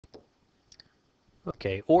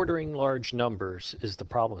Okay, ordering large numbers is the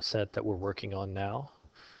problem set that we're working on now.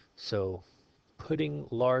 So putting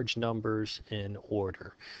large numbers in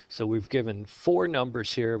order. So we've given 4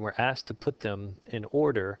 numbers here and we're asked to put them in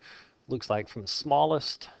order. Looks like from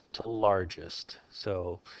smallest to largest.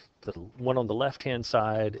 So the one on the left hand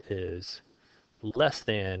side is less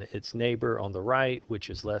than its neighbor on the right,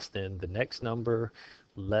 which is less than the next number,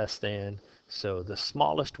 less than. So the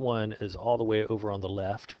smallest one is all the way over on the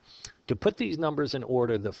left. To put these numbers in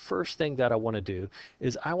order, the first thing that I want to do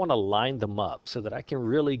is I want to line them up so that I can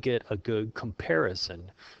really get a good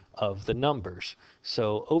comparison of the numbers.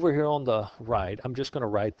 So over here on the right, I'm just going to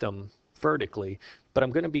write them vertically, but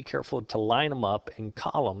I'm going to be careful to line them up in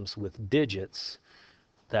columns with digits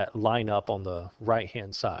that line up on the right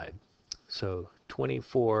hand side. So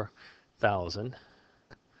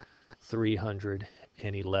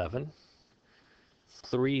 24,311,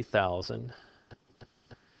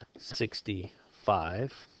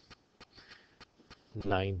 3,065,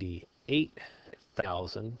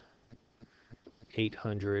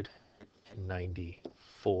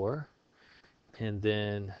 98,894, and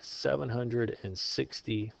then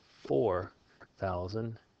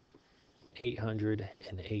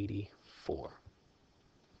 764,884.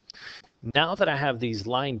 Now that I have these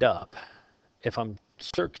lined up, if I'm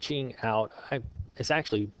searching out,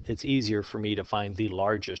 it's easier for me to find the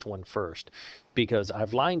largest one first because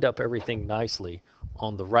I've lined up everything nicely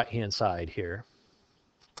on the right hand side here.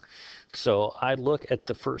 So I look at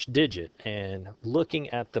the first digit, and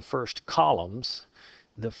looking at the first columns,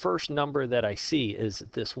 the first number that I see is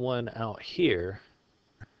this one out here,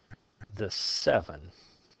 the 7.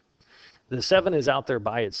 The 7 is out there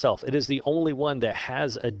by itself. It is the only one that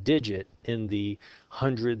has a digit in the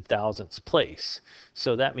 100,000th place.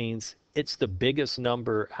 So that means it's the biggest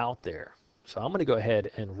number out there. So I'm going to go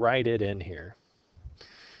ahead and write it in here.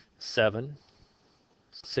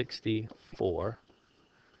 764,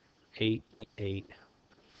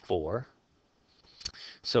 884.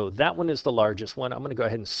 So that one is the largest one. I'm going to go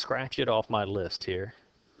ahead and scratch it off my list here.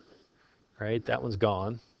 All right, that one's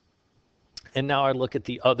gone. And now I look at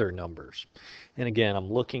the other numbers. And again,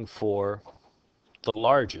 I'm looking for the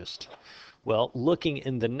largest. Well, looking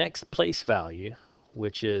in the next place value,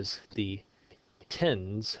 which is the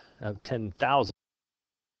tens of 10,000